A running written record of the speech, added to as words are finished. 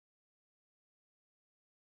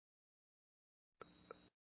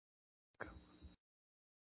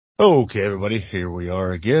Okay, everybody, here we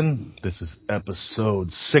are again. This is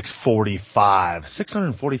episode 645.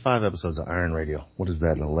 645 episodes of Iron Radio. What is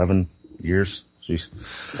that, 11 years? Jeez.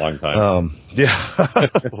 Long time. Yeah,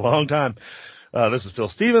 long time. This is Phil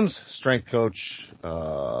Stevens, strength coach,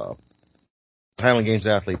 Highland Games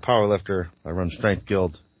athlete, powerlifter. I run Strength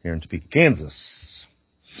Guild here in Topeka, Kansas.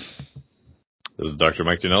 This is Dr.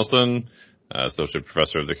 Mike D. Nelson, Associate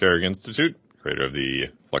Professor of the Carrick Institute, creator of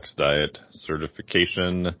the Flex Diet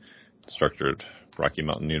certification, instructor at Rocky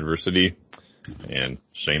Mountain University, and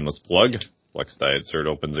shameless plug, Flex Diet Cert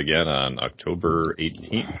opens again on October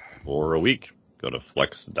 18th for a week. Go to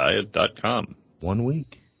flexdiet.com. 1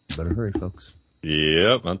 week. Better hurry, folks.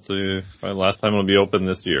 Yep, that's probably the last time it'll be open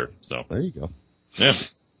this year. So there you go. Yeah.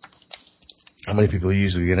 How many people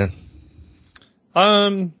usually get in?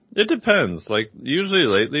 It depends. Like, usually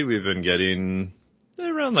lately we've been getting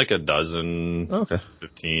around like a dozen,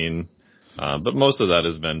 15. But most of that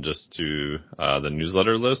has been just to the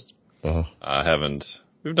newsletter list.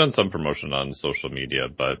 We've done some promotion on social media,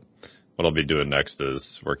 but what I'll be doing next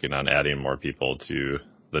is working on adding more people to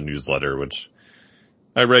the newsletter, which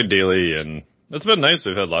I write daily, and it's been nice.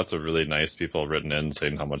 We've had lots of really nice people written in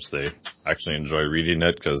saying how much they actually enjoy reading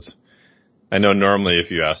it, because I know normally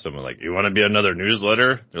if you ask someone, like, you want to be another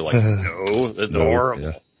newsletter? They're like, no, it's horrible.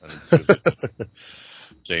 Yeah. And it's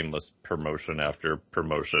shameless promotion after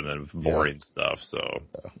promotion and boring stuff. So,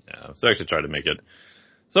 yeah. So I actually try to make it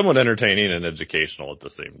somewhat entertaining and educational at the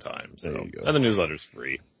same time. So, and the newsletter's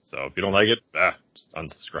free. So if you don't like it, just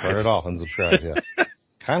unsubscribe. Turn it off, unsubscribe, yeah.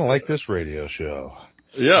 Kind of like this radio show.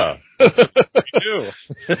 Yeah. You do.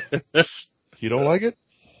 If you don't like it,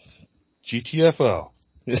 GTFO.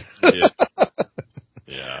 Yeah.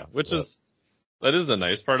 Yeah. That is the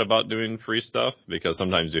nice part about doing free stuff, because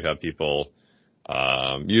sometimes you have people,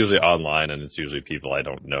 usually online, and it's usually people I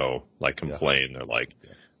don't know, like, complain. They're like,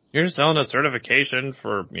 you're selling a certification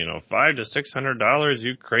for, $500 to $600,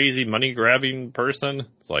 you crazy money grabbing person.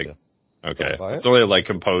 It's like, okay, it's only like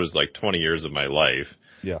composed like 20 years of my life.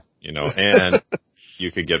 Yeah. And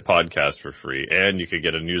you could get podcasts for free, and you could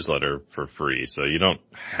get a newsletter for free. So you don't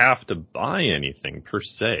have to buy anything per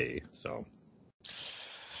se. So.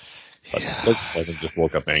 But I just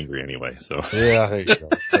woke up angry anyway, so. Yeah, there you go.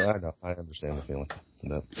 I know. I understand the feeling.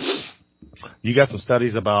 No. You got some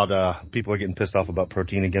studies about people are getting pissed off about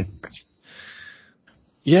protein again?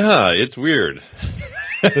 Yeah, it's weird.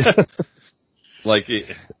 Like,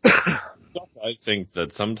 stuff I think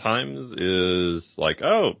that sometimes is like,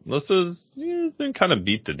 oh, it's been kind of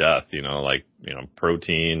beat to death,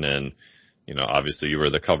 protein, and, obviously you were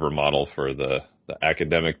the cover model for the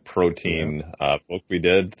academic protein book we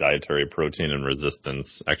did, Dietary Protein and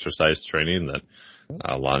Resistance Exercise Training, that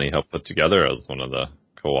Lonnie helped put together. I was one of the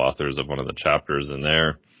co-authors of one of the chapters in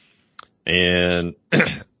there. And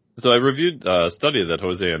so I reviewed a study that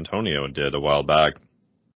Jose Antonio did a while back,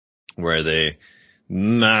 where they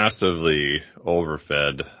massively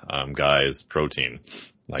overfed guys protein,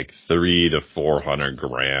 like 300 to 400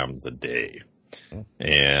 grams a day.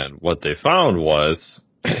 And what they found was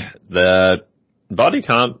that body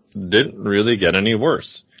comp didn't really get any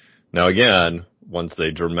worse. Now, again, once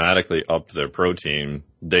they dramatically upped their protein,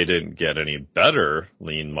 they didn't get any better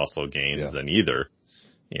lean muscle gains than either.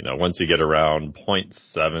 Once you get around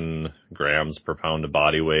 0.7 grams per pound of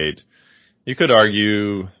body weight, you could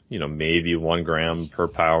argue, maybe 1 gram per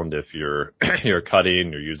pound if you're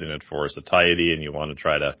cutting, you're using it for satiety, and you want to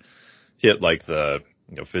try to hit like the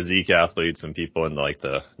physique athletes and people in like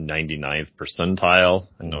the 99th percentile.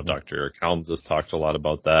 I know Dr. Eric Helms has talked a lot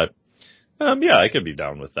about that. I could be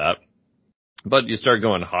down with that. But you start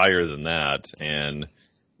going higher than that, and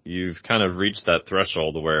you've kind of reached that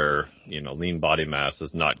threshold where, lean body mass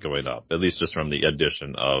is not going up, at least just from the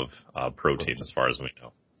addition of protein, as far as we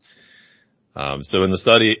know. So in the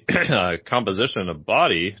study, composition of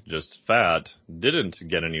body, just fat, didn't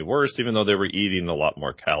get any worse, even though they were eating a lot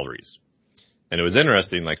more calories. And it was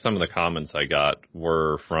interesting, like some of the comments I got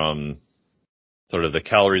were from sort of the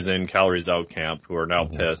calories in, calories out camp, who are now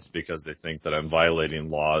pissed because they think that I'm violating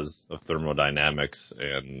laws of thermodynamics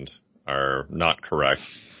and are not correct.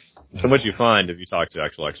 So what you find if you talk to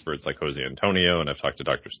actual experts like Jose Antonio, and I've talked to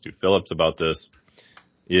Dr. Stu Phillips about this,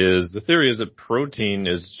 is the theory is that protein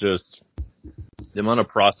is just the amount of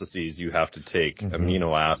processes you have to take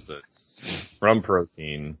amino acids from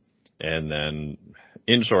protein, and then,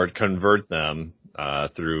 in short, convert them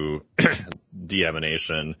through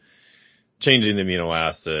deamination, changing the amino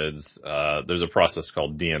acids. There's a process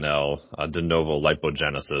called DNL, de novo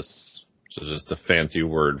lipogenesis, which is just a fancy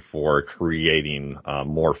word for creating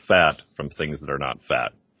more fat from things that are not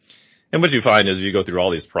fat. And what you find is if you go through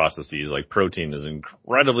all these processes, like protein is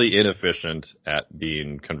incredibly inefficient at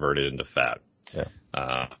being converted into fat.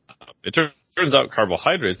 Yeah. It turns out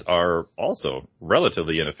carbohydrates are also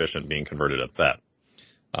relatively inefficient being converted at fat.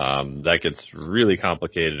 That gets really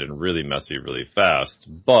complicated and really messy really fast,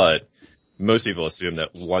 but most people assume that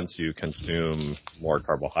once you consume more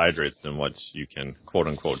carbohydrates than what you can quote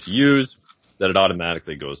unquote use, that it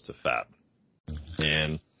automatically goes to fat.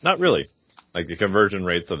 And not really. Like the conversion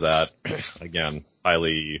rates of that, again,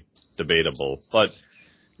 highly debatable, but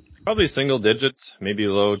probably single digits, maybe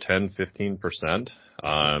low 10, 15%.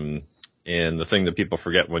 And the thing that people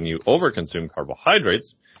forget when you overconsume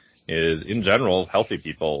carbohydrates is, in general, healthy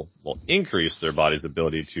people will increase their body's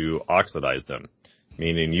ability to oxidize them,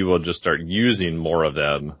 meaning you will just start using more of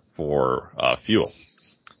them for fuel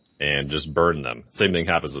and just burn them. Same thing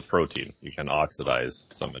happens with protein. You can oxidize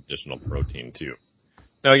some additional protein too.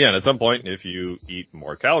 Now again, at some point, if you eat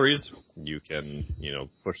more calories, you can,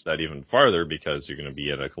 push that even farther because you're going to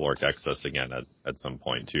be in a caloric excess again at some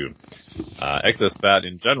point too. Excess fat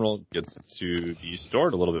in general gets to be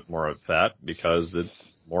stored a little bit more of fat because it's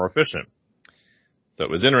more efficient. So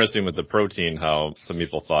it was interesting with the protein how some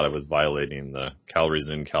people thought it was violating the calories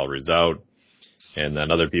in, calories out. And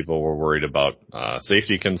then other people were worried about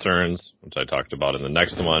safety concerns, which I talked about in the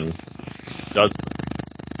next one. Does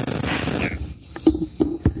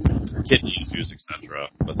kidney issues, etc.,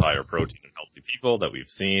 with higher protein in healthy people that we've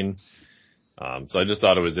seen. So I just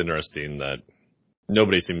thought it was interesting that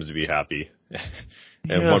nobody seems to be happy.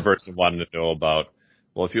 And one person wanted to know about,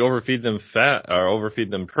 well, if you overfeed them fat or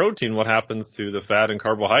overfeed them protein, what happens to the fat and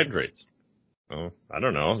carbohydrates? Well, I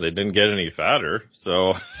don't know. They didn't get any fatter,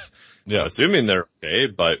 so yeah, assuming they're okay.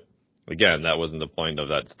 But again, that wasn't the point of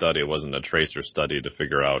that study. It wasn't a tracer study to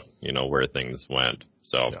figure out, where things went.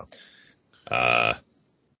 So,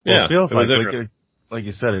 it feels like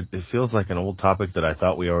you said, it feels like an old topic that I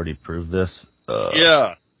thought we already proved this.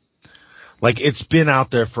 Like it's been out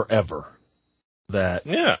there forever that,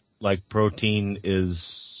 like protein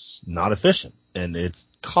is not efficient and it's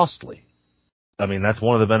costly. I mean, that's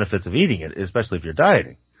one of the benefits of eating it, especially if you're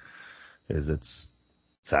dieting, is it's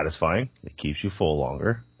satisfying. It keeps you full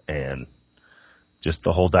longer, and just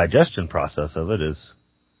the whole digestion process of it is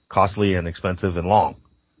costly and expensive and long.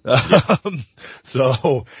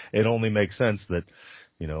 So it only makes sense that,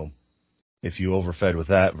 if you overfed with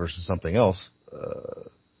that versus something else,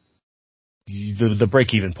 the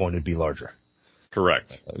break-even point would be larger.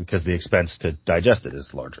 Correct. Because the expense to digest it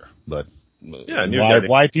is larger. But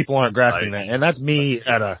why people aren't grasping that? And that's me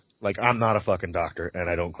I'm not a fucking doctor, and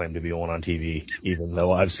I don't claim to be one on TV, even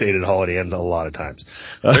though I've stated holiday ends a lot of times.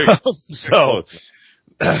 So,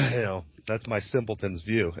 that's my simpleton's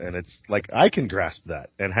view, and it's like I can grasp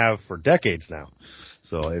that and have for decades now.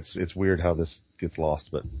 So it's weird how this gets lost,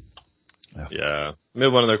 but yeah.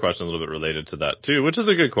 Maybe one other question a little bit related to that too, which is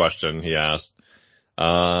a good question he asked.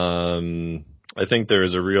 I think there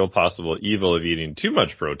is a real possible evil of eating too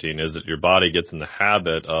much protein is that your body gets in the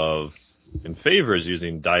habit of and favors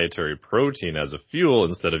using dietary protein as a fuel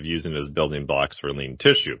instead of using it as building blocks for lean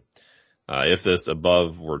tissue. If this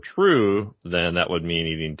above were true, then that would mean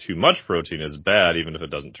eating too much protein is bad, even if it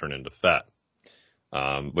doesn't turn into fat.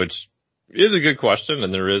 Which is a good question,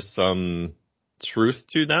 and there is some truth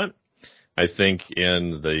to that. I think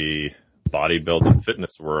in the bodybuilding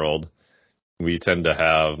fitness world, we tend to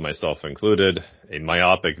have, myself included, a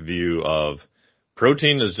myopic view of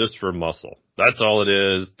protein is just for muscle. That's all it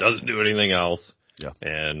is. Doesn't do anything else. Yeah.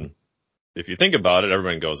 And if you think about it,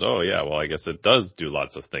 everyone goes, oh yeah, well I guess it does do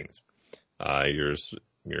lots of things. Your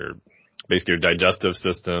basically your digestive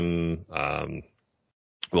system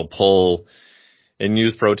will pull and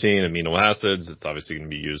use protein, amino acids. It's obviously going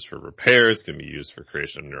to be used for repairs. It's going to be used for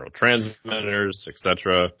creation of neurotransmitters,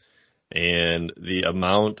 etc. And the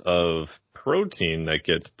amount of protein that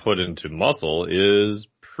gets put into muscle is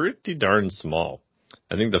pretty darn small.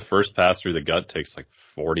 I think the first pass through the gut takes like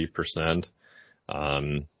 40%.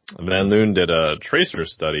 Van Loon did a tracer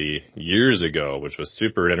study years ago, which was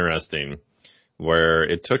super interesting, where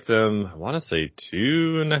it took them, I want to say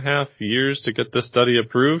 2.5 years to get this study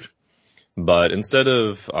approved. But instead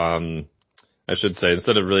of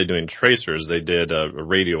really doing tracers, they did a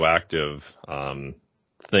radioactive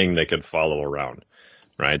thing they could follow around,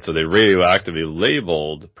 right? So they radioactively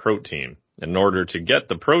labeled protein. In order to get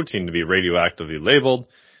the protein to be radioactively labeled,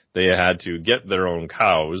 they had to get their own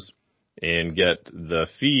cows and get the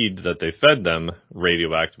feed that they fed them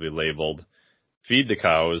radioactively labeled, feed the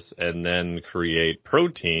cows, and then create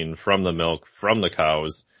protein from the milk from the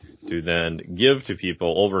cows to then give to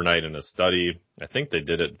people overnight in a study. I think they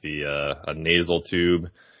did it via a nasal tube,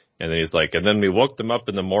 And then he's like, and then we woke them up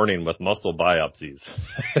in the morning with muscle biopsies.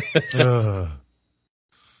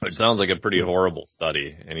 Which sounds like a pretty horrible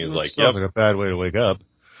study. And he's like, sounds like a bad way to wake up.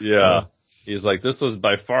 Yeah. He's like, this was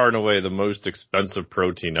by far and away the most expensive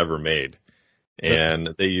protein ever made. And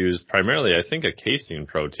they used primarily, I think, a casein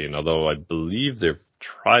protein, although I believe they've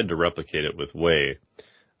tried to replicate it with whey.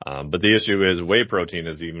 But the issue is whey protein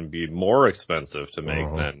is even be more expensive to make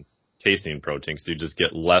than casein protein because you just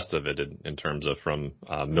get less of it in terms of from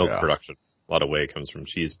milk production. A lot of whey comes from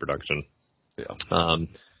cheese production. Yeah.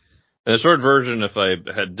 In a short version, if I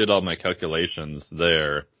did all my calculations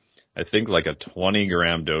there, I think like a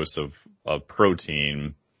 20-gram dose of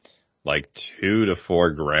protein, like 2 to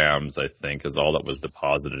 4 grams, I think, is all that was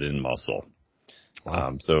deposited in muscle.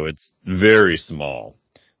 So it's very small.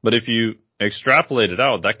 But if you extrapolate it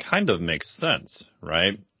out, that kind of makes sense,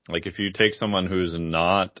 right? Like if you take someone who's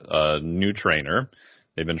not a new trainer,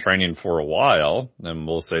 they've been training for a while, and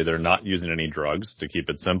we'll say they're not using any drugs to keep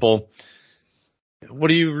it simple.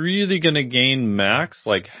 What are you really going to gain max?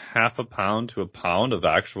 Like half a pound to a pound of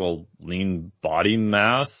actual lean body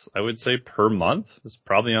mass, I would say, per month. It's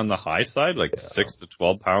probably on the high side, like 6 to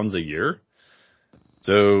 12 pounds a year.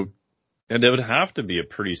 So, and it would have to be a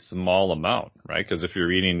pretty small amount, right? Because if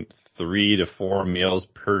you're eating 3 to 4 meals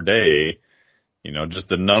per day, you know, just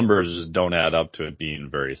the numbers just don't add up to it being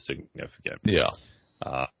very significant. Yeah.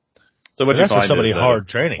 So what you find somebody is hard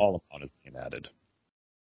that training. a small amount is being added.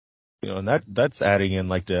 You know, and that's adding in,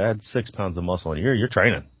 like, to add 6 pounds of muscle in a year, you're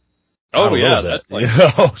training. Oh, yeah, that's like,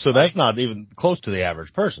 so that's not even close to the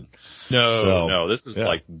average person. No, this is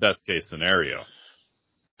like best case scenario.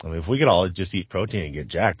 I mean, if we could all just eat protein and get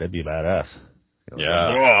jacked, that'd be badass. You know,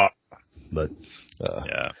 yeah. But,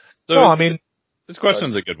 yeah. So no, I mean, this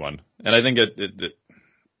question's a good one. And I think that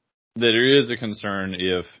there is a concern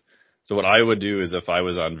so what I would do is if I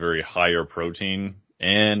was on very higher protein,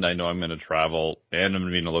 and I know I'm going to travel, and I'm going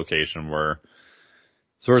to be in a location where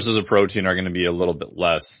sources of protein are going to be a little bit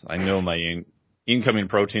less. I know my incoming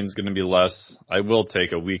protein is going to be less. I will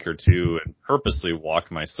take a week or two and purposely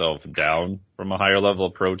walk myself down from a higher level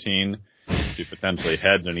of protein to potentially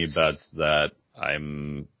hedge any bets that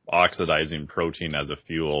I'm oxidizing protein as a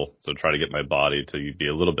fuel. So try to get my body to be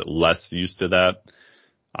a little bit less used to that.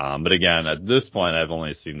 But again, at this point, I've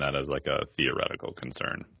only seen that as like a theoretical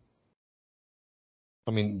concern. I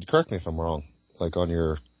mean, correct me if I'm wrong, like on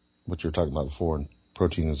what you were talking about before, and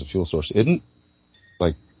protein as a fuel source, isn't,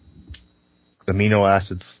 like, amino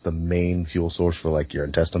acids the main fuel source for, like, your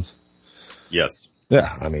intestines? Yes.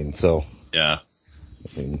 Yeah, I mean, so. Yeah.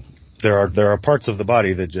 I mean, there are parts of the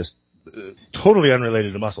body that just, totally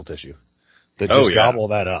unrelated to muscle tissue, that just gobble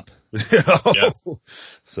that up. Yes.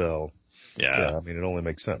 So. Yeah, I mean, it only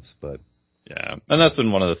makes sense, but. Yeah, and that's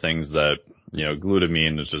been one of the things that, you know,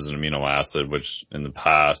 glutamine, which is an amino acid, which in the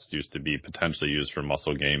past used to be potentially used for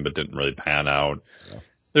muscle gain, but didn't really pan out. Yeah.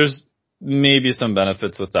 There's maybe some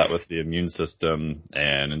benefits with that with the immune system,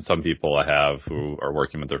 and in some people I have who are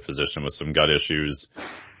working with their physician with some gut issues.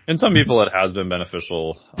 In some people it has been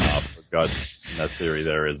beneficial for gut. And that theory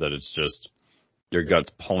there is that it's just your gut's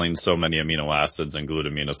pulling so many amino acids, and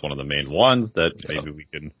glutamine is one of the main ones that maybe we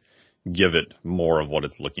can give it more of what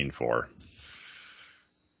it's looking for.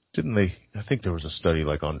 Didn't they? I think there was a study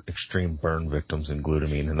like on extreme burn victims and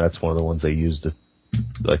glutamine, and that's one of the ones they used to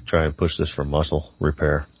like try and push this for muscle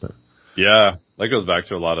repair. But. Yeah, that goes back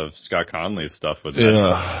to a lot of Scott Conley's stuff with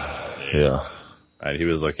yeah. And he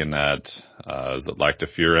was looking at is it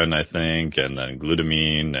lactoferrin, I think, and then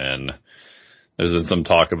glutamine, and there's been some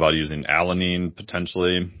talk about using alanine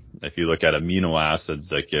potentially. If you look at amino acids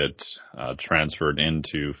that get transferred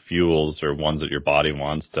into fuels or ones that your body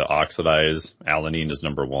wants to oxidize, alanine is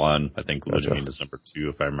number 1. I think glutamine is number 2,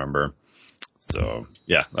 if I remember. So,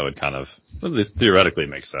 yeah, that would kind of, at least theoretically,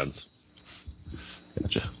 make sense.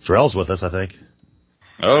 Gotcha. Drell's with us, I think.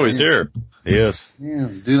 Oh, he's here. He is. Yeah,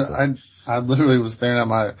 dude, I literally was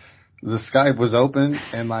staring at the Skype was open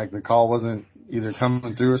and like the call wasn't either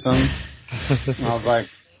coming through or something. And I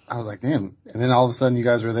was like, damn. And then all of a sudden you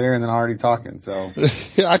guys were there and then already talking, so.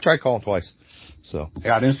 Yeah, I tried calling twice. So.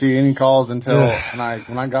 Yeah, I didn't see any calls until when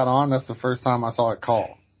I got on, that's the first time I saw it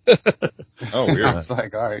call. Oh, weird. I was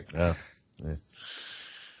like, all right. Yeah.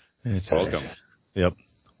 It's welcome. Yep.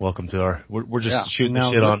 Welcome to we're just shooting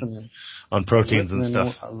the shit on proteins and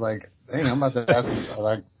stuff. I was like, dang, I'm about to ask you,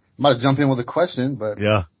 I'm about to jump in with a question, but.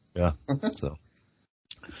 Yeah. So.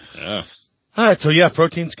 Yeah. Alright, so yeah,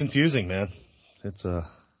 protein's confusing, man. It's,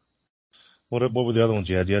 what were the other ones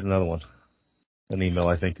you had? You had another one. An email,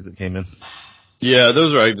 I think, that came in. Yeah,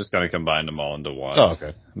 those I just kind of combined them all into one. Oh,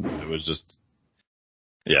 okay. It was just,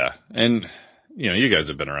 yeah. And you guys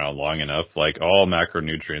have been around long enough, like all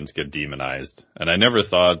macronutrients get demonized. And I never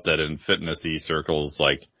thought that in fitness-y circles,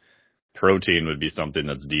 like protein would be something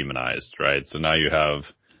that's demonized, right? So now you have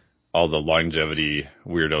all the longevity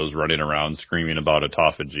weirdos running around screaming about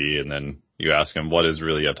autophagy, and then you ask them what is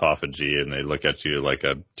really autophagy, and they look at you like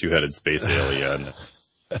a two-headed space alien.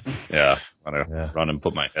 Yeah, I'm gonna run and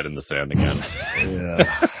put my head in the sand again.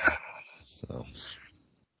 Yeah. So,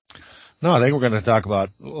 no, I think we're going to talk about.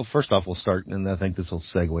 Well, first off, we'll start, and I think this will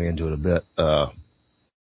segue into it a bit.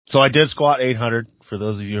 So I did squat 800 for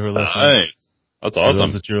those of you who are listening. Nice. That's awesome. For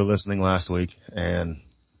those that you were listening last week, and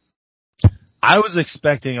I was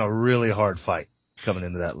expecting a really hard fight coming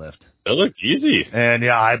into that lift. It looked easy. And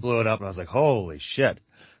yeah, I blew it up and I was like, holy shit.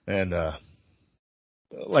 And,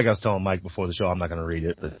 like I was telling Mike before the show, I'm not going to read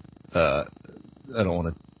it, but, I don't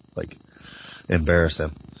want to, like, embarrass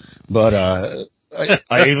him. But,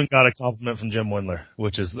 I even got a compliment from Jim Windler,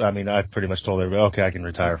 which is, I mean, I pretty much told everybody, okay, I can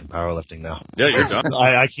retire from powerlifting now. Yeah, you're done.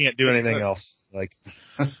 I can't do anything else. Like,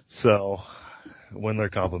 so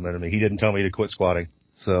Windler complimented me. He didn't tell me to quit squatting.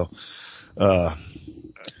 So, no,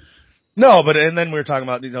 but, and then we were talking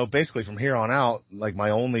about, basically from here on out, like my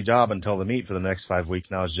only job until the meet for the next 5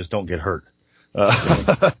 weeks now is just don't get hurt.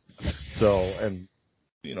 So, and,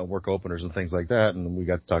 work openers and things like that. And we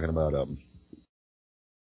got talking about,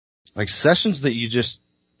 like sessions that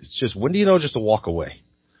it's just, when do you know just to walk away?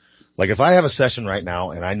 Like if I have a session right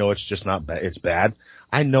now and I know it's just not bad, it's bad,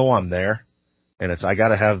 I know I'm there and I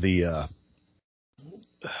gotta have the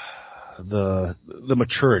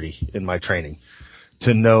maturity in my training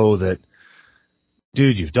to know that,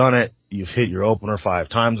 dude, you've done it. You've hit your opener 5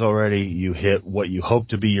 times already. You hit what you hope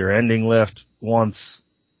to be your ending lift once.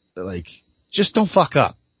 Like, just don't fuck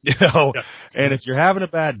up, Yeah. And if you're having a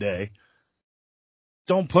bad day,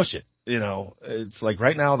 don't push it. It's like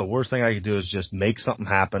right now the worst thing I could do is just make something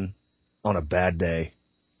happen on a bad day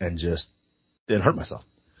and hurt myself.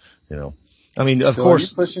 I mean, of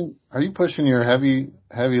course. Are you pushing your heavy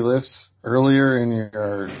lifts earlier in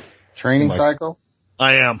your training cycle?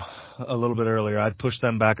 I am a little bit earlier. I'd push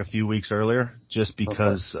them back a few weeks earlier just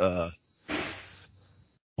because,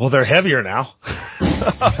 well, they're heavier now.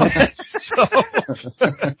 So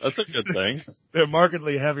that's a good thing. They're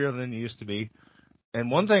markedly heavier than they used to be. And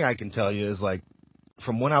one thing I can tell you is like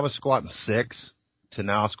from when I was squatting 6 to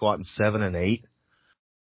now squatting 7 and 8,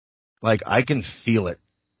 like I can feel it.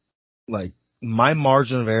 Like my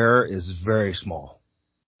margin of error is very small.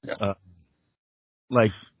 Yeah.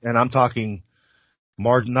 And I'm talking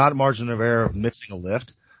not margin of error of missing a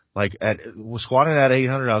lift. Like squatting at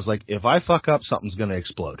 800, I was like, if I fuck up, something's going to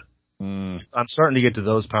explode. I'm starting to get to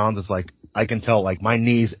those pounds. It's like, I can tell like my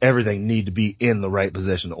knees, everything need to be in the right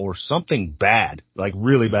position or something bad, like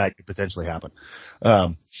really bad could potentially happen.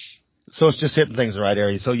 So it's just hitting things in the right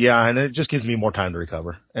area. So yeah, and it just gives me more time to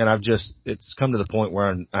recover. And it's come to the point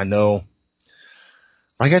where I know,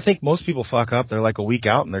 like I think most people fuck up. They're like a week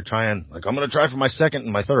out and they're trying, like I'm going to try for my second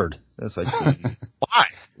and my third. And it's like, why?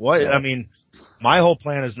 What? I mean, my whole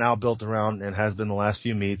plan is now built around and has been the last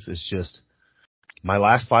few meets. It's just my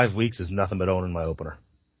last 5 weeks is nothing but owning my opener.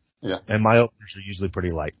 Yeah. And my openers are usually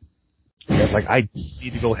pretty light. It's like I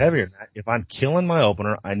need to go heavier than that. If I'm killing my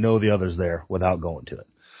opener, I know the other's there without going to it.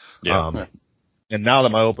 Yeah. And now that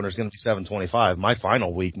my opener is going to be 725, my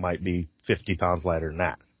final week might be 50 pounds lighter than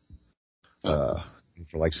that.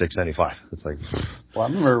 For like 675. It's like, well, I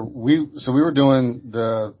remember we were doing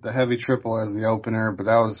the heavy triple as the opener, but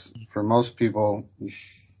that was for most people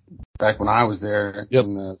back when I was there. Yep.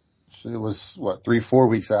 It was 3-4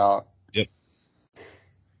 weeks out. Yep.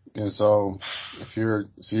 And so you're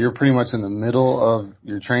pretty much in the middle of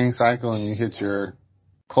your training cycle and you hit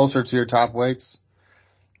closer to your top weights,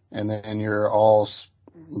 and then you're all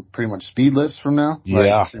pretty much speed lifts from now.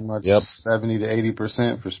 Yeah. Like pretty much 70 to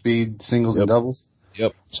 80% for speed singles and doubles.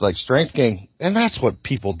 Yep. It's like strength gain. And that's what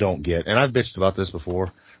people don't get. And I've bitched about this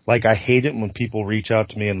before. Like I hate it when people reach out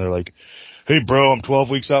to me and they're like, hey bro, I'm 12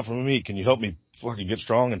 weeks out from a meet. Can you help me fucking get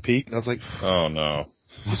strong and peak? And I was like, oh no.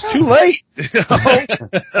 It's too late.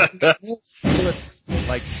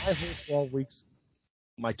 Like my whole 12 weeks,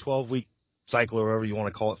 my 12-week cycle or whatever you want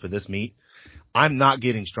to call it for this meet, I'm not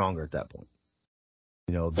getting stronger at that point.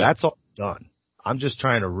 That's all done. I'm just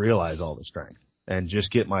trying to realize all the strength and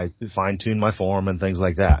just fine tune my form and things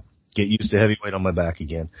like that. Get used to heavy weight on my back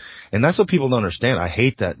again. And that's what people don't understand. I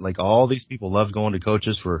hate that. Like all these people love going to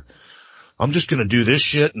coaches for, I'm just going to do this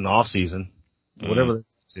shit in the off season, whatever they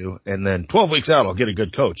do. And then 12 weeks out, I'll get a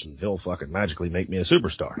good coach and he'll fucking magically make me a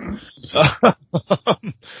superstar.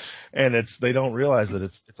 And they don't realize that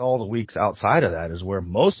it's all the weeks outside of that is where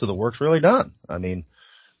most of the work's really done. I mean,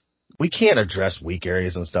 we can't address weak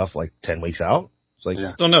areas and stuff like 10 weeks out. It's like,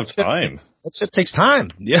 don't have time. That shit takes time.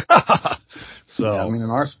 Yeah. So, I mean, in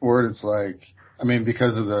our sport, it's like, I mean,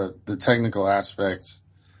 because of the technical aspects,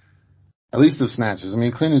 at least of snatches. I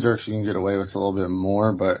mean, clean and jerks you can get away with a little bit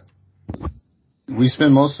more, but we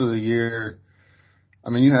spend most of the year, I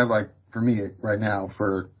mean, you have like, for me right now,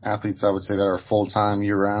 for athletes, I would say that are full-time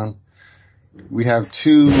year-round, we have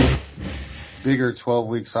 2 bigger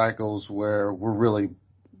 12-week cycles where we're really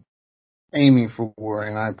aiming for,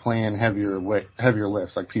 and I plan heavier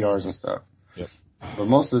lifts, like PRs and stuff. Yep. But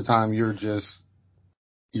most of the time, you're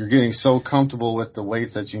getting so comfortable with the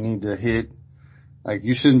weights that you need to hit. Like,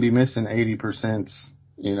 you shouldn't be missing 80%,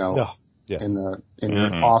 in your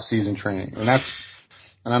off-season training. And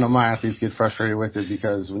I know my athletes get frustrated with it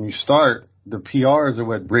because when you start, the PRs are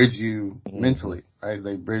what bridge you mentally, right?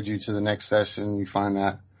 They bridge you to the next session. You find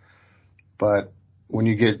that. But when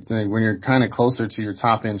you're kind of closer to your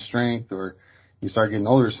top end strength, or you start getting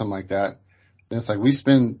older or something like that, then it's like we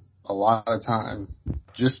spend a lot of time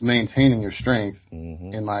just maintaining your strength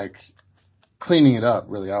and like cleaning it up.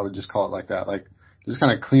 Really, I would just call it like that. Like just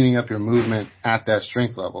kind of cleaning up your movement at that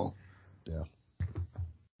strength level. Yeah.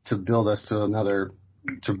 To bridge us to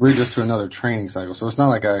another training cycle. So it's not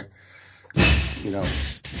like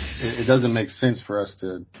it doesn't make sense for us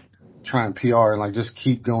to try and PR and like just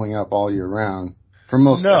keep going up all year round. For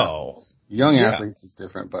most athletes. Young athletes is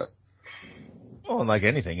different, but. Well, like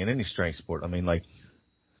anything, in any strength sport, I mean, like,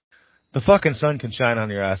 the fucking sun can shine on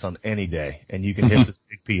your ass on any day, and you can hit this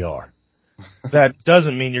big PR. That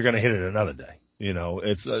doesn't mean you're going to hit it another day.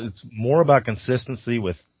 It's more about consistency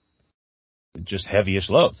with just heavyish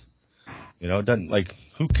loads. It doesn't, like,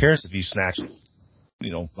 who cares if you snatch,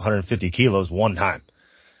 150 kilos one time?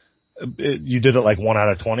 You did it like 1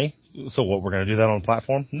 out of 20. So what, we're going to do that on the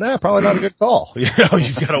platform? Nah, probably not a good call. You've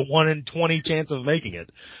got a 1 in 20 chance of making it.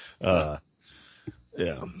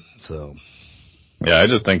 So. Yeah, I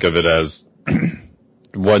just think of it as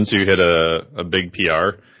once you hit a big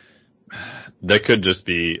PR, that could just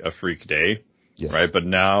be a freak day, right? But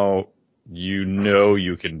now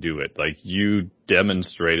you can do it. Like, you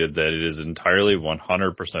demonstrated that it is entirely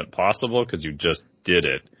 100% possible because you just did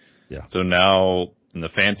it. Yeah. So now, in the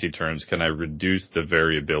fancy terms, can I reduce the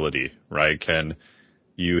variability, right? Can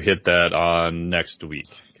you hit that on next week?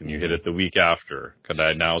 Can you hit it the week after? Can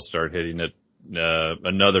I now start hitting it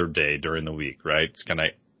another day during the week, right? Can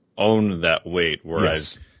I own that weight where I've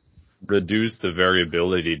reduced the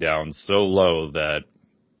variability down so low that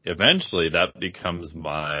eventually that becomes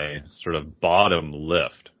my sort of bottom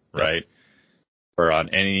lift, right? Or on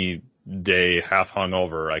any day half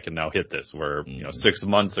hungover, I can now hit this, where 6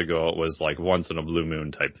 months ago it was like once in a blue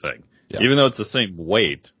moon type thing. Even though it's the same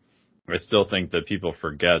weight, I still think that people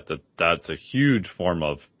forget that that's a huge form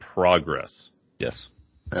of progress. Yes.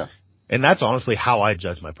 Yeah. And that's honestly how I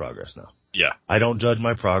judge my progress now. Yeah. I don't judge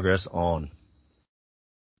my progress on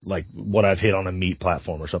like what I've hit on a meat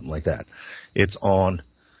platform or something like that. It's on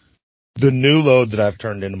the new load that I've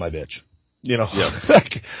turned into my bitch.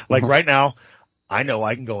 Like right now, I know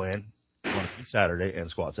I can go in on Saturday and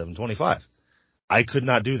squat 725. I could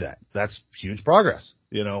not do that. That's huge progress.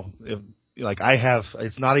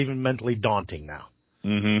 It's not even mentally daunting now.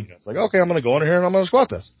 Mm-hmm. It's like, okay, I'm going to go in here and I'm going to squat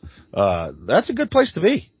this. That's a good place to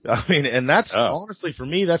be. I mean, and that's honestly for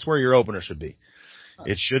me, that's where your opener should be.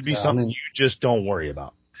 It should be something you just don't worry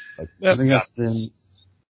about. Like, I think that's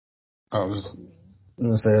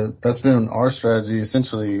been our strategy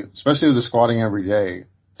essentially, especially with the squatting every day.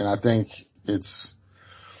 And I think that's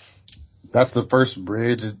the first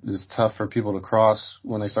bridge is tough for people to cross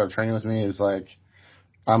when they start training with me, is like,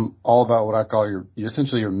 I'm all about what I call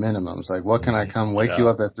essentially your minimums. Like, what can I come wake you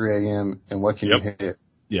up at 3 a.m. and what can you hit?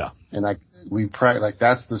 Yeah. And we practice, like,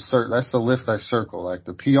 that's the lift I circle. Like,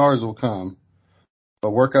 the PRs will come,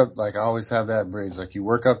 but work up, like, I always have that bridge. Like, you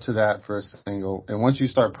work up to that for a single, and once you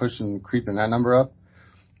start creeping that number up,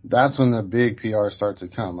 that's when the big PRs start to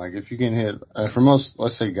come. Like, if you can hit, for most,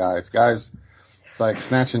 let's say guys, it's like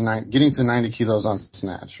getting to 90 kilos on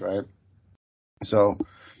snatch, right? So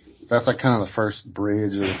that's like kind of the first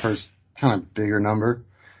bridge, or the first kind of bigger number.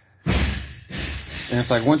 And it's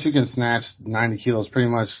like once you can snatch 90 kilos pretty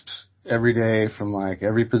much every day from like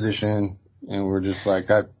every position, and we're just like,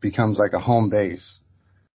 that becomes like a home base,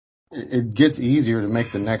 it gets easier to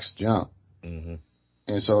make the next jump. Mm-hmm.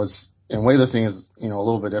 And so and weightlifting is, a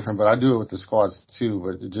little bit different, but I do it with the squats too,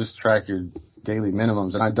 but just track your daily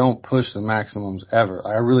minimums. And I don't push the maximums ever.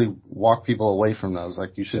 I really walk people away from those.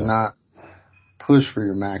 Like, you should not push for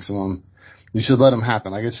your maximum. You should let them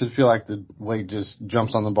happen. Like, it should feel like the weight just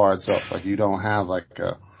jumps on the bar itself. Like, you don't have like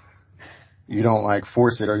you don't like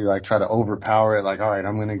force it or you like try to overpower it. Like, all right,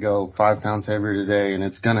 I'm going to go 5 pounds heavier today and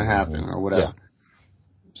it's going to happen or whatever. Yeah.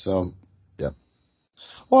 So. Yeah.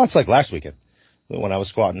 Well, it's like last weekend when I was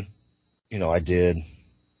squatting, I did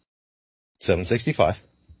 765.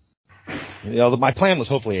 My plan was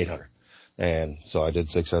hopefully 800. And so I did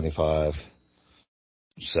 675,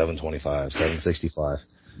 725, 765,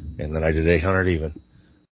 and then I did 800 even.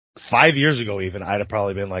 5 years ago even, I'd have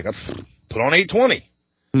probably been like, put on 820.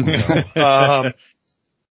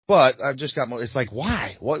 But I've just got more. It's like,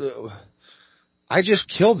 why? What? I just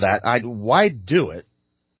killed that. Why do it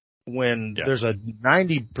when there's a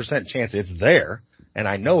 90% chance it's there, and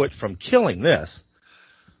I know it from killing this?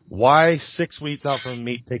 Why 6 weeks out from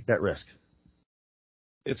meet take that risk?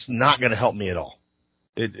 It's not going to help me at all.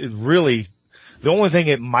 It really, the only thing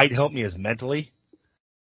it might help me is mentally,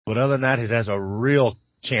 but other than that, it has a real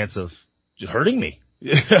chance of just hurting me.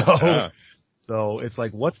 Yeah. So it's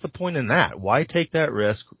like, what's the point in that? Why take that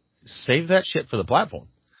risk? Save that shit for the platform.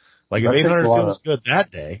 Like if 800 feels good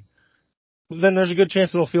that day, then there's a good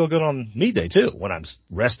chance it'll feel good on meet day too, when I'm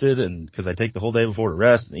rested and because I take the whole day before to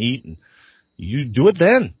rest and eat, and you do it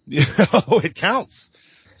then. It counts.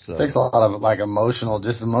 So. It takes a lot of like emotional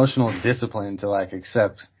discipline to like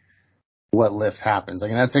accept what lift happens.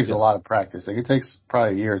 Like, and that takes a lot of practice. Like, it takes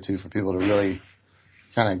probably a year or two for people to really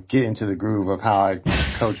kind of get into the groove of how I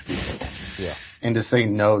coach people. Yeah. And to say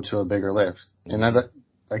no to a bigger lift. And that,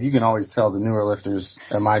 like, you can always tell the newer lifters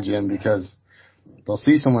at my gym because they'll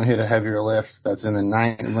see someone hit a heavier lift that's in the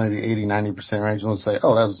maybe 80-90% range, and they'll say,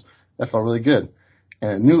 "Oh, that felt really good."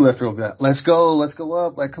 And a new lifter will be like, "Let's go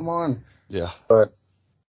up, like, come on." Yeah. But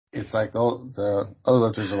it's like the other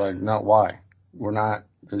lifters are like, "No, why? We're not.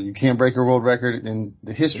 You can't break a world record in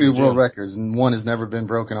the history of world records, and one has never been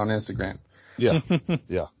broken on Instagram." Yeah.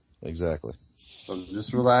 Yeah. Exactly. So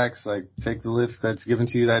just relax, like take the lift that's given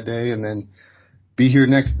to you that day, and then be here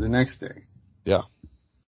the next day. Yeah.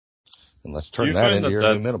 And let's turn that into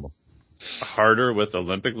your new minimum. Harder with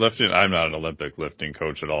Olympic lifting. I'm not an Olympic lifting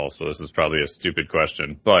coach at all, so this is probably a stupid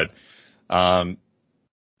question. But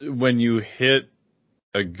when you hit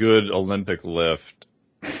a good Olympic lift,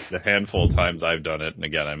 the handful of times I've done it, and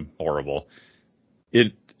again, I'm horrible,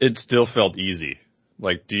 it still felt easy.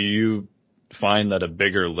 Like, do you find that a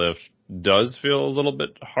bigger lift does feel a little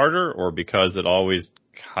bit harder, or because it always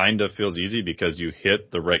kind of feels easy because you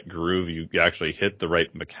hit the right groove, you actually hit the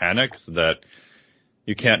right mechanics, that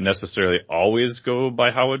you can't necessarily always go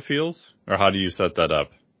by how it feels? Or how do you set that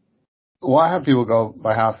up? Well, I have people go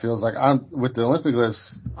by how it feels. Like, with the Olympic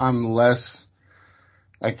lifts, I'm more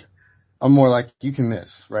like, you can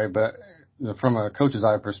miss, right? But from a coach's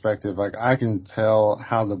eye perspective, like, I can tell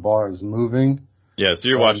how the bar is moving. Yeah, so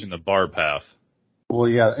you're watching the bar path. Well,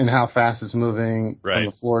 yeah, and how fast it's moving from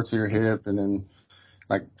the floor to your hip, and then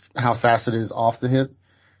like how fast it is off the hip.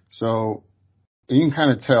 So you can kind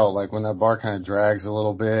of tell, like, when that bar kind of drags a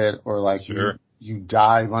little bit, or like you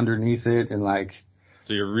dive underneath it, and like.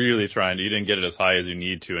 So you're really you didn't get it as high as you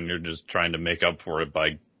need to, and you're just trying to make up for it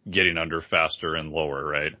by getting under faster and lower,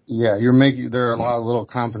 right? Yeah, there are a lot of little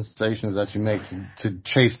compensations that you make to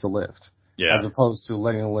chase the lift. Yeah. As opposed to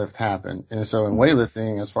letting the lift happen. And so in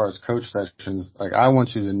weightlifting, as far as coach sessions, like, I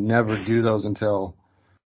want you to never do those until,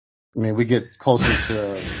 we get closer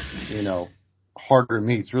to, harder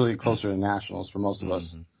meets, really closer to nationals for most of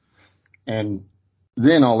us. And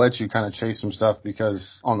then I'll let you kind of chase some stuff,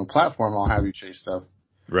 because on the platform, I'll have you chase stuff.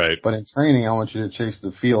 Right. But in training, I want you to chase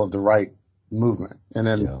the feel of the right movement. And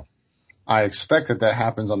then I expect that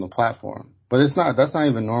happens on the platform. But that's not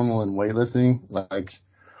even normal in weightlifting. Like,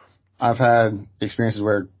 I've had experiences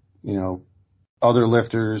where, other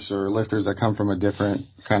lifters or lifters that come from a different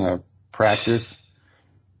kind of practice,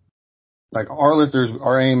 like,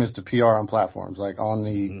 our aim is to PR on platforms, like on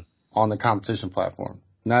the competition platform.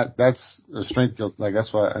 That's a strength, like,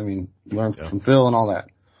 that's what, learn from Phil and all that,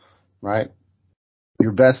 right?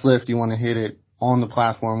 Your best lift, you want to hit it on the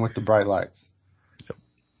platform with the bright lights.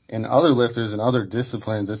 And other lifters in other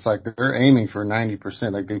disciplines, it's like they're aiming for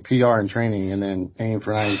 90%. Like, they PR in training and then aim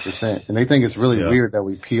for 90%. And they think it's really weird that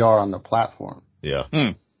we PR on the platform. Yeah.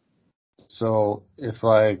 So it's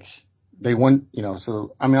like they want,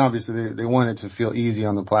 obviously they want it to feel easy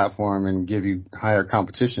on the platform and give you higher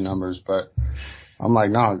competition numbers. But I'm like,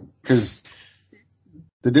 no, because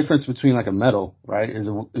the difference between like a medal, right, is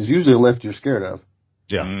usually a lift you're scared of.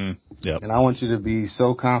 Yeah. Yeah. And I want you to be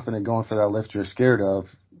so confident going for that lift you're scared of.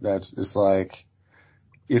 That's just like,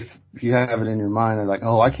 if you have it in your mind and like,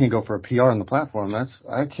 oh, I can't go for a PR on the platform.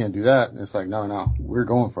 I can't do that. And it's like, no, we're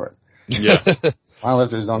going for it. Yeah. My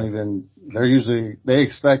lifters they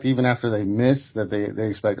expect, even after they miss, that they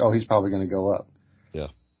expect, oh, he's probably going to go up. Yeah.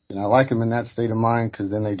 And I like them in that state of mind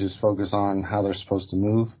because then they just focus on how they're supposed to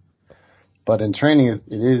move. But in training,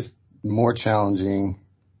 it is more challenging,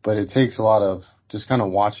 but it takes a lot of just kind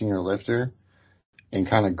of watching your lifter and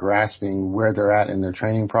kind of grasping where they're at in their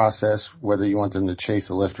training process, whether you want them to chase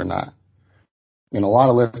a lift or not. And a lot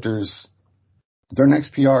of lifters, their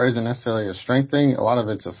next PR isn't necessarily a strength thing. A lot of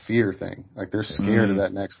it's a fear thing. Like they're scared of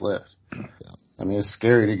that next lift. I mean, it's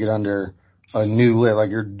scary to get under a new lift. Like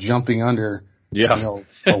you're jumping under,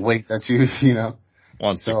 a weight that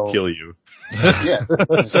wants to kill you. Yeah.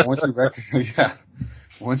 So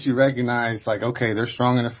once you recognize, like, okay, they're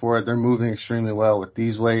strong enough for it. They're moving extremely well with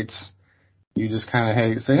these weights. You just kind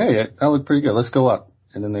of say, hey, that looked pretty good. Let's go up.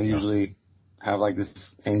 And then they usually have like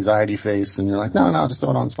this anxiety face, and you're like, no, just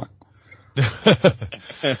throw it on. It's fine.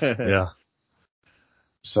 Yeah.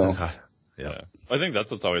 So. Yeah. I think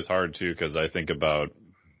that's what's always hard too, because I think about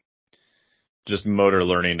just motor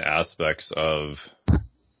learning aspects of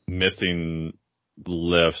missing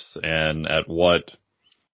lifts and at what.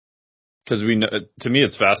 Because to me,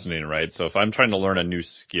 it's fascinating, right? So if I'm trying to learn a new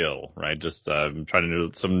skill, right, just trying to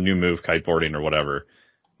do some new move, kiteboarding or whatever,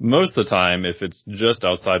 most of the time, if it's just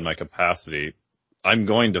outside my capacity, I'm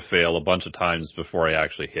going to fail a bunch of times before I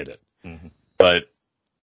actually hit it. Mm-hmm. But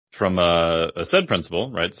from a SAID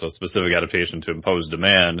principle, right, so specific adaptation to imposed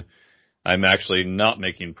demand, I'm actually not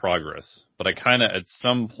making progress. But I kind of, at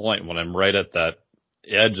some point when I'm right at that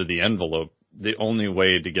edge of the envelope, the only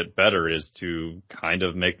way to get better is to kind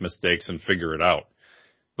of make mistakes and figure it out.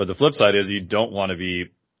 But the flip side is you don't want to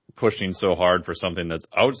be pushing so hard for something that's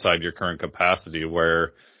outside your current capacity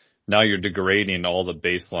where now you're degrading all the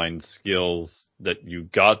baseline skills that you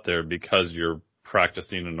got there because you're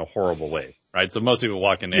practicing in a horrible way, right? So most people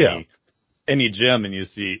walk in any gym and you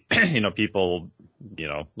see, people,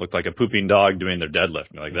 look like a pooping dog doing their deadlift.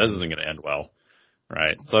 And you're like, this isn't going to end well,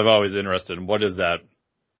 right? So I'm always interested in what is that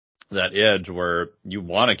edge where you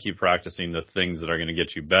want to keep practicing the things that are going to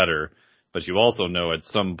get you better, but you also know at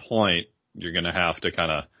some point you're going to have to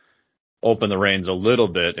kind of open the reins a little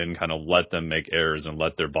bit and kind of let them make errors and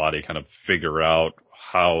let their body kind of figure out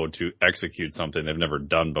how to execute something they've never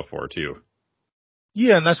done before too.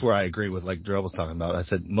 Yeah, and that's where I agree with like Darrell was talking about. I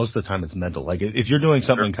said most of the time it's mental. Like if you're doing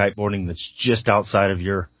something in kiteboarding that's just outside of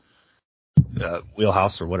your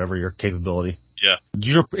wheelhouse or whatever your capability,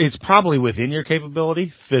 it's probably within your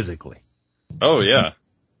capability physically. Oh yeah.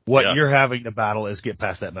 What you're having to battle is get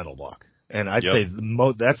past that mental block. And I'd say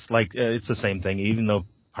that's like it's the same thing. Even though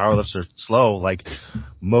power lifts are slow, like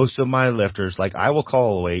most of my lifters, like I will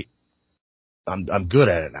call a weight. I'm good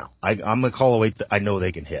at it now. I'm gonna call a weight that I know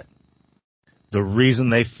they can hit. The reason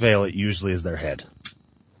they fail it usually is their head.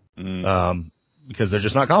 Because they're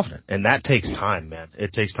just not confident. And that takes time, man.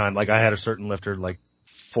 It takes time. Like I had a certain lifter like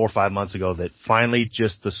 4 or 5 months ago that finally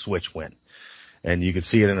just the switch went. And you could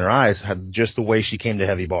see it in her eyes, had just the way she came to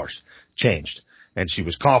heavy bars changed. And she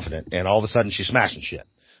was confident, and all of a sudden she's smashing shit.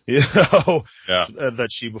 That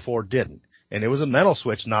she before didn't. And it was a mental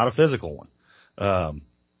switch, not a physical one.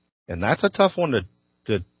 And that's a tough one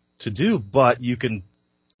to do, but you can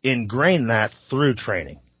ingrain that through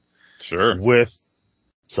training. Sure. With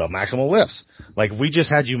submaximal lifts. Like if we just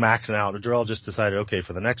had you maxing out, Darrell just decided, okay,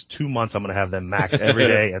 for the next 2 months I'm going to have them max every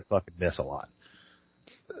day and fucking miss a lot.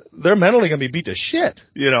 They're mentally going to be beat to shit,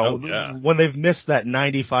 when they've missed that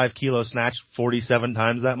 95 kilo snatch 47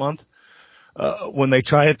 times that month. When they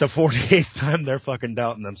try it the 48th time, they're fucking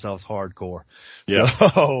doubting themselves hardcore. Yeah.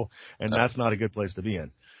 So, and that's not a good place to be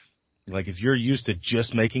in. Like if you're used to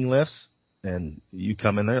just making lifts and you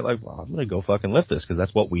come in there like, well, I'm going to go fucking lift this because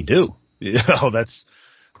that's what we do.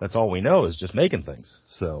 That's all we know is just making things.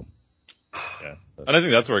 So. Yeah. And I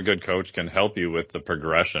think that's where a good coach can help you with the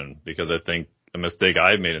progression, because I think a mistake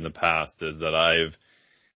I've made in the past is that I've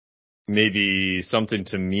maybe something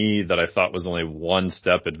to me that I thought was only one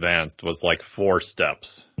step advanced was like 4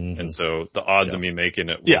 steps. Mm-hmm. And so the odds of me making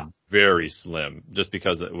it were very slim just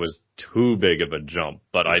because it was too big of a jump,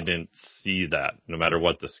 but I didn't see that no matter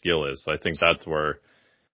what the skill is. So I think that's where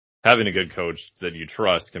having a good coach that you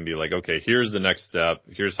trust can be like, okay, here's the next step.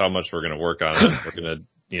 Here's how much we're going to work on it. We're going to,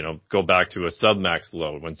 go back to a sub-max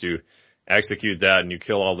load. Once you execute that and you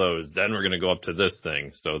kill all those, then we're going to go up to this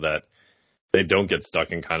thing so that they don't get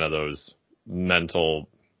stuck in kind of those mental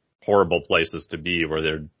horrible places to be where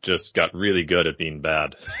they're just got really good at being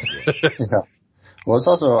bad. Well, it's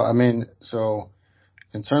also, so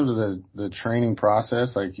in terms of the training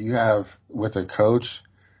process, like you have with a coach,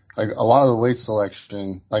 like a lot of the weight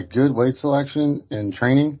selection, like good weight selection in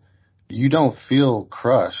training, you don't feel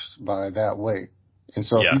crushed by that weight. And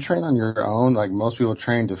so if you train on your own, like most people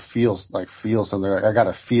train to feel something, like I got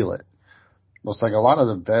to feel it. Well, it's like a lot of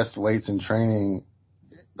the best weights in training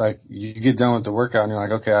like you get done with the workout and you're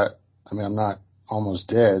like, okay, I mean, I'm not almost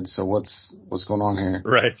dead. So what's going on here?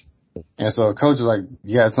 Right. And so a coach is like,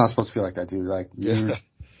 yeah, it's not supposed to feel like that, dude. Like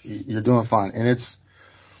you're doing fine. And it's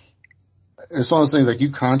one of those things like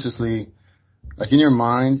you consciously, like in your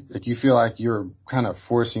mind, like you feel like you're kind of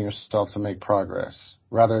forcing yourself to make progress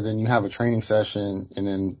rather than you have a training session and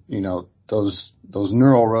then, you know, those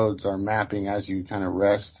neural roads are mapping as you kind of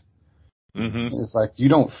rest. Mm-hmm. It's like you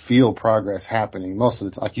don't feel progress happening most of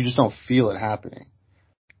the time. Like you just don't feel it happening.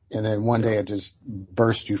 And then one day it just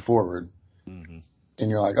bursts you forward. Mm-hmm. And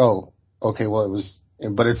you're like, oh, okay, well it was,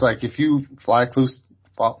 but it's like if you fly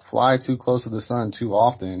too close to the sun too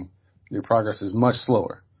often, your progress is much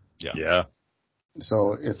slower. Yeah.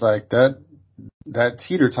 So it's like that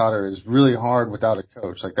teeter-totter is really hard without a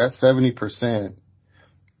coach. Like that 70%,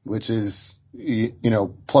 which is, you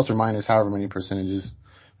know, plus or minus however many percentages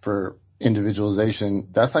for individualization,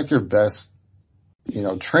 that's like your best, you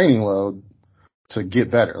know, training load to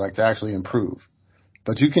get better, like to actually improve.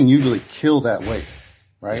 But you can usually kill that weight,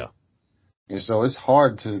 right? Yeah. And so it's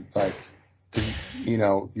hard to like, 'cause, you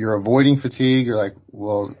know, you're avoiding fatigue. You're like,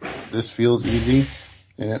 well, this feels easy.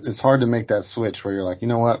 And it's hard to make that switch where you're like, you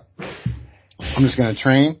know what? I'm just going to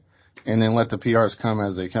train and then let the PRs come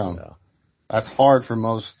as they come. Yeah. That's hard for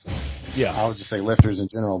most, I would just say lifters in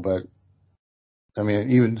general, but I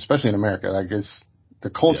mean, even especially in America, like the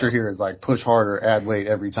culture here is like push harder, add weight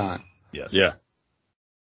every time. Yes. Yeah.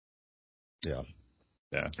 Yeah.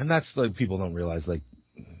 Yeah. And that's like people don't realize, like,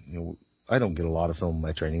 you know, I don't get a lot of film in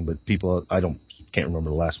my training, but people, can't remember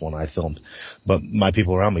the last one I filmed, but my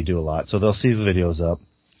people around me do a lot. So they'll see the videos up.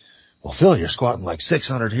 Well, Phil, you're squatting like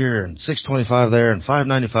 600 here and 625 there and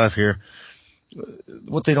 595 here.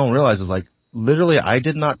 What they don't realize is like literally I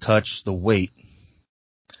did not touch the weight.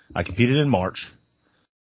 I competed in March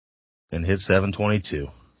and hit 722.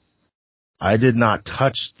 I did not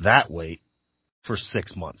touch that weight for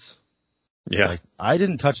 6 months. Yeah. Like I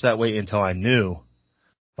didn't touch that weight until I knew,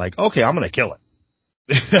 like, okay, I'm going to kill it.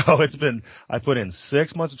 You know, I put in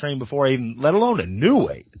 6 months of training before I even, let alone a new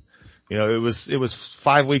weight. You know, it was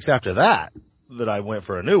 5 weeks after that I went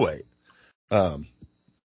for a new weight.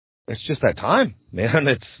 It's just that time, man.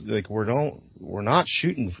 It's like we're not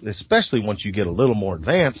shooting, especially once you get a little more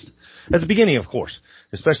advanced. At the beginning, of course,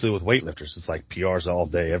 especially with weightlifters, it's like PRs all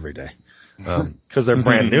day, every day, because they're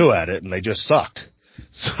brand new at it and they just sucked.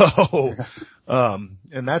 So,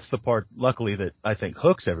 and that's the part, luckily, that I think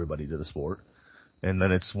hooks everybody to the sport. And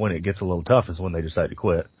then it's when it gets a little tough is when they decide to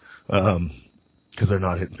quit, because they're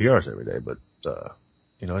not hitting PRs every day. But,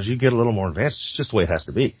 you know, as you get a little more advanced, it's just the way it has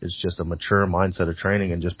to be. It's just a mature mindset of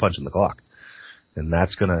training and just punching the clock. And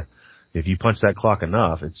that's if you punch that clock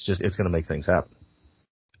enough, it's gonna make things happen.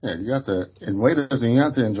 Yeah, in weightlifting, you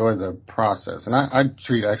have to enjoy the process. And I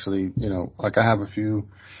treat actually, you know, like I have a few,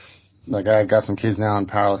 like I got some kids now in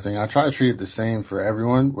powerlifting. I try to treat it the same for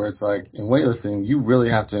everyone, where it's like in weightlifting, you really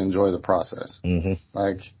have to enjoy the process. Mm-hmm.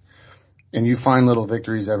 Like, and you find little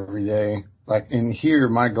victories every day. Like in here,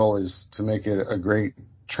 my goal is to make it a great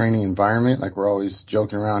training environment. Like we're always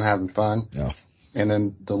joking around, having fun. Yeah. And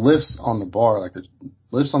then the lifts on the bar, like the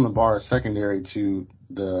lifts on the bar are secondary to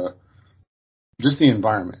just the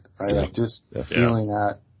environment, right? Yeah. Like just feeling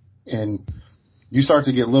that. And you start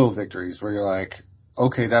to get little victories where you're like,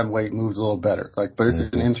 okay, that weight moved a little better. Like, but it's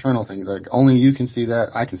an internal thing. Like only you can see that.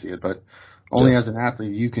 I can see it, but only as an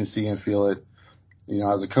athlete you can see and feel it. You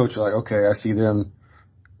know, as a coach, you're like, okay, I see them.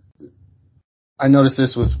 I noticed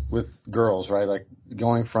this with girls, right? Like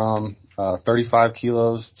going from 35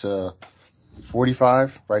 kilos to 45,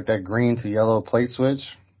 right? That green to yellow plate switch.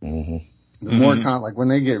 Mm-hmm. The more like when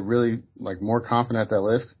they get really like more confident at that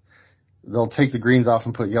lift, they'll take the greens off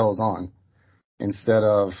and put yellows on instead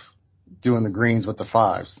of doing the greens with the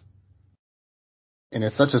fives. And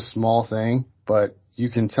it's such a small thing, but you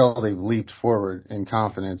can tell they've leaped forward in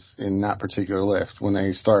confidence in that particular lift when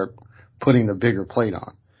they start putting the bigger plate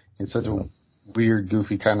on. It's such a weird,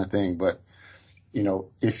 goofy kind of thing. But, you know,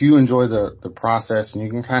 if you enjoy the process and you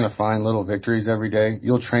can kind of find little victories every day,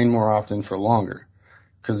 you'll train more often for longer.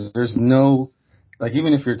 Because there's no, like,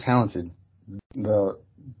 even if you're talented, the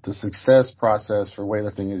success process for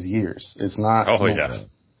weightlifting is years. It's not. Oh, yes.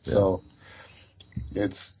 So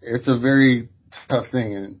it's a very tough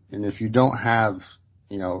thing. And if you don't have,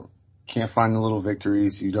 you know, can't find the little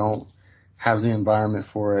victories, you don't have the environment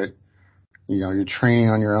for it, you know, you're training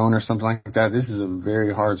on your own or something like that, this is a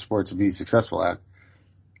very hard sport to be successful at.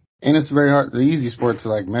 And it's the easy sport to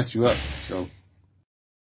like mess you up. So.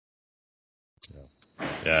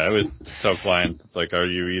 Yeah, I always tell clients, it's like, are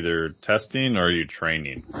you either testing or are you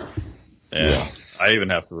training? And I even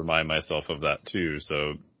have to remind myself of that too.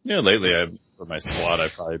 So, Yeah, lately for my squat,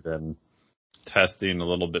 I've probably been testing a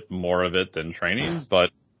little bit more of it than training, but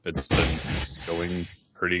it's been going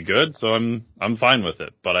pretty good, so I'm fine with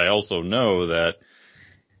it. But I also know that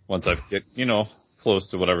once I get, close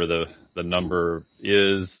to whatever the number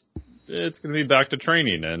is, it's going to be back to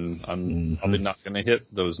training, and I'm probably not going to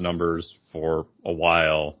hit those numbers for a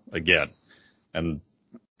while again. And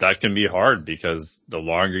that can be hard because the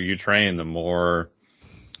longer you train, the more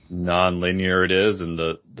non-linear it is, and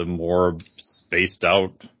the more spaced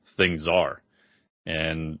out things are.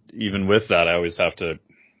 And even with that, I always have to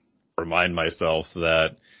remind myself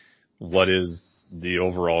that what is the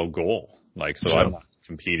overall goal? Like, so I'm not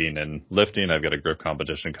competing in lifting. I've got a grip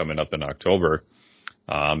competition coming up in October.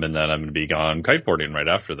 And then I'm going to be gone kiteboarding right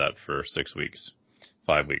after that for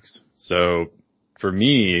 5 weeks. So for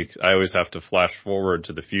me, I always have to flash forward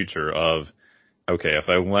to the future of, okay, if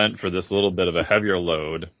I went for this little bit of a heavier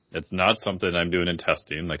load, it's not something I'm doing in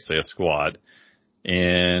testing, like say a squat,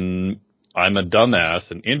 and I'm a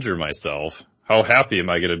dumbass and injure myself, how happy am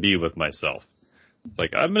I going to be with myself? It's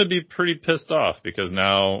like, I'm going to be pretty pissed off because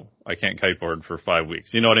now I can't kiteboard for 5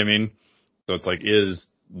 weeks. You know what I mean? So it's like, is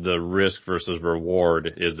the risk versus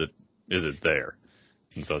reward, is it there?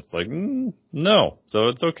 And so it's like, no. So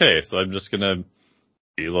it's okay. So I'm just going to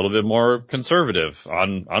be a little bit more conservative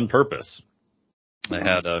on purpose. I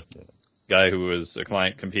had a guy who was a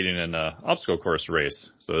client competing in an obstacle course race.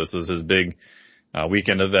 So this is his big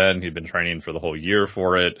weekend event. He'd been training for the whole year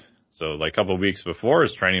for it. So like a couple of weeks before,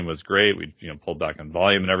 his training was great. We pulled back on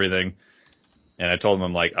volume and everything. And I told him,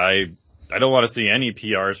 I'm like, I don't want to see any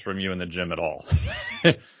PRs from you in the gym at all.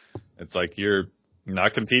 It's like, you're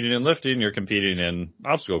not competing in lifting, you're competing in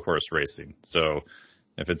obstacle course racing. So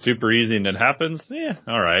if it's super easy and it happens,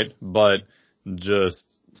 all right. But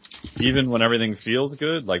just even when everything feels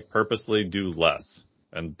good, like purposely do less.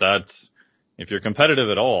 And that's, if you're competitive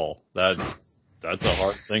at all, that's a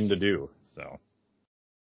hard thing to do. So.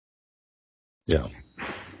 Yeah.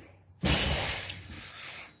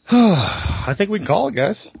 I think we can call it,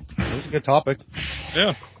 guys. It was a good topic.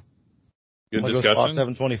 Yeah. Good discussion. Go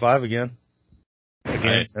 725 again.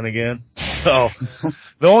 Nice. And again. So,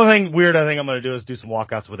 the only thing weird I think I'm going to do is do some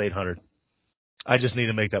walkouts with 800. I just need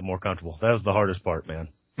to make that more comfortable. That was the hardest part, man.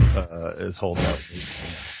 Is holding out.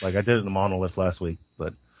 Like I did it in the monolift last week,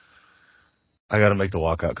 but I got to make the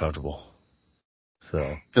walkout comfortable.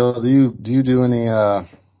 So, Phil, do you do any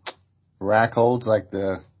rack holds like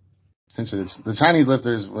essentially the Chinese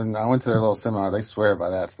lifters? When I went to their little seminar, they swear by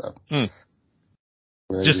that stuff.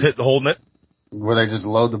 Just holding it, where they just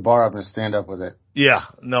load the bar up and stand up with it. Yeah,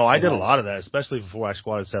 no, I did a lot of that, especially before I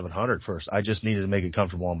squatted 700 first. I just needed to make it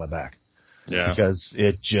comfortable on my back. Yeah, because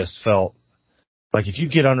it just felt like if you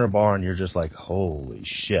get under a bar and you're just like, holy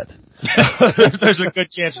shit, there's a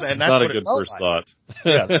good chance that, and that's not what a good first like. thought.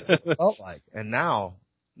 Yeah, that's what it felt like. And now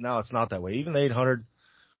it's not that way. Even the 800,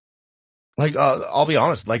 like, I'll be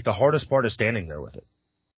honest, like the hardest part is standing there with it.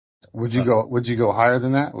 Would you go higher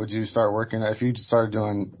than that? Would you start working, if you started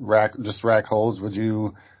doing rack holds, would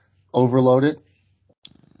you overload it?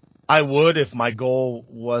 I would if my goal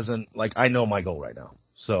wasn't, like, I know my goal right now.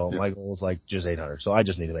 So my goal is like just 800. So I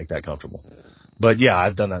just need to make that comfortable. But yeah,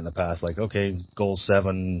 I've done that in the past. Like, okay, goal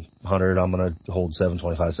 700. I'm going to hold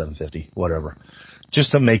 725, 750, whatever,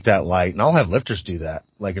 just to make that light. And I'll have lifters do that.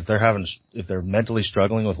 Like if they're mentally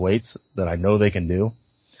struggling with weights that I know they can do.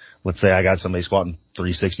 Let's say I got somebody squatting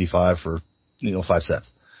 365 for, 5 sets.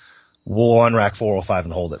 We'll unrack 405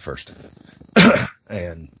 and hold it first.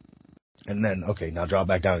 and then, okay, now drop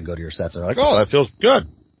back down and go to your sets. And they're like, oh, that feels good.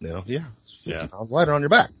 It's 50 pounds lighter on your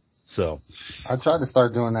back. So I tried to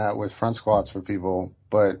start doing that with front squats for people,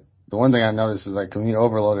 but the one thing I noticed is like when you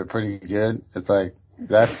overload it pretty good, it's like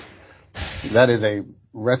that is a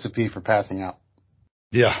recipe for passing out.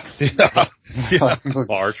 Yeah.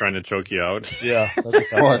 Bar trying to choke you out. Yeah.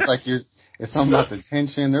 Well, it's like it's something about the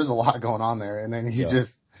tension. There's a lot going on there, and then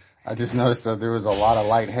I just noticed that there was a lot of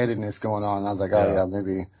lightheadedness going on. And I was like, oh yeah,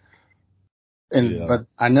 maybe. But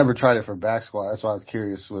I never tried it for back squat. That's why I was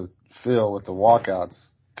curious with Phil with the walkouts.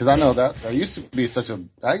 Cause I know that used to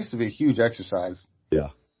be a huge exercise. Yeah.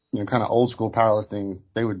 Kind of old school powerlifting.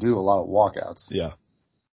 They would do a lot of walkouts. Yeah.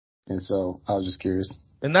 And so I was just curious.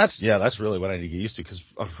 And that's really what I need to get used to. Cause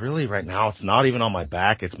really right now it's not even on my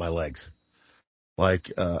back. It's my legs. Like,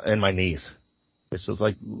 and my knees. It's just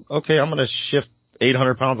like, okay, I'm going to shift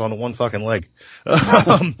 800 pounds onto one fucking leg.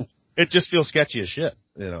 It just feels sketchy as shit,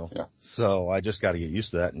 Yeah. So I just got to get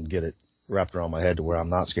used to that and get it wrapped around my head to where I'm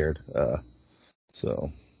not scared. So.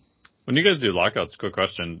 When you guys do lockouts, quick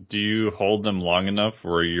question, do you hold them long enough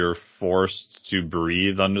where you're forced to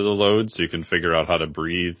breathe under the load so you can figure out how to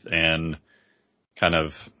breathe and kind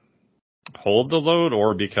of hold the load,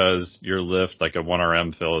 or because your lift, like a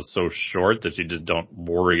 1RM fill, is so short that you just don't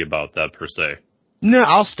worry about that per se? No,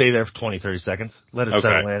 I'll stay there for 20, 30 seconds. Let it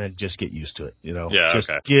settle in and just get used to it, you know? Yeah, just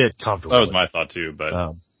get comfortable. That was my thought too, but.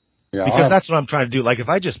 Because that's what I'm trying to do. Like, if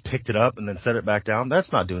I just picked it up and then set it back down, that's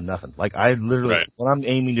not doing nothing. Like, I literally, what I'm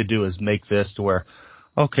aiming to do is make this to where,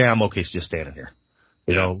 okay, I'm okay just standing here.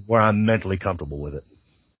 You know, where I'm mentally comfortable with it.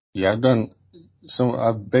 Yeah,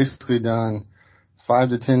 I've basically done 5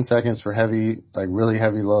 to 10 seconds for heavy, like really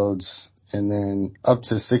heavy loads, and then up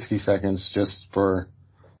to 60 seconds just for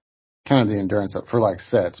kind of the endurance for like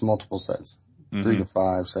sets, multiple sets, 3 to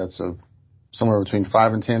 5 sets of somewhere between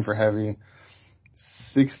 5 and 10 for heavy,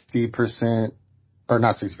 60%, or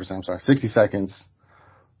not 60%, I'm sorry, 60 seconds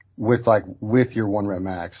with your 1 rep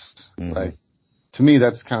max. Like, to me,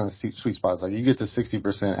 that's kind of the sweet spot. It's like you get to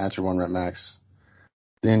 60% at your 1 rep max,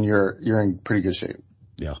 then you're in pretty good shape.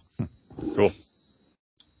 Yeah. Cool.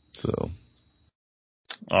 So.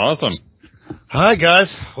 Awesome. All right,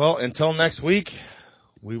 guys. Well, until next week,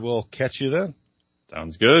 we will catch you then.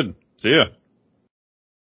 Sounds good. See ya.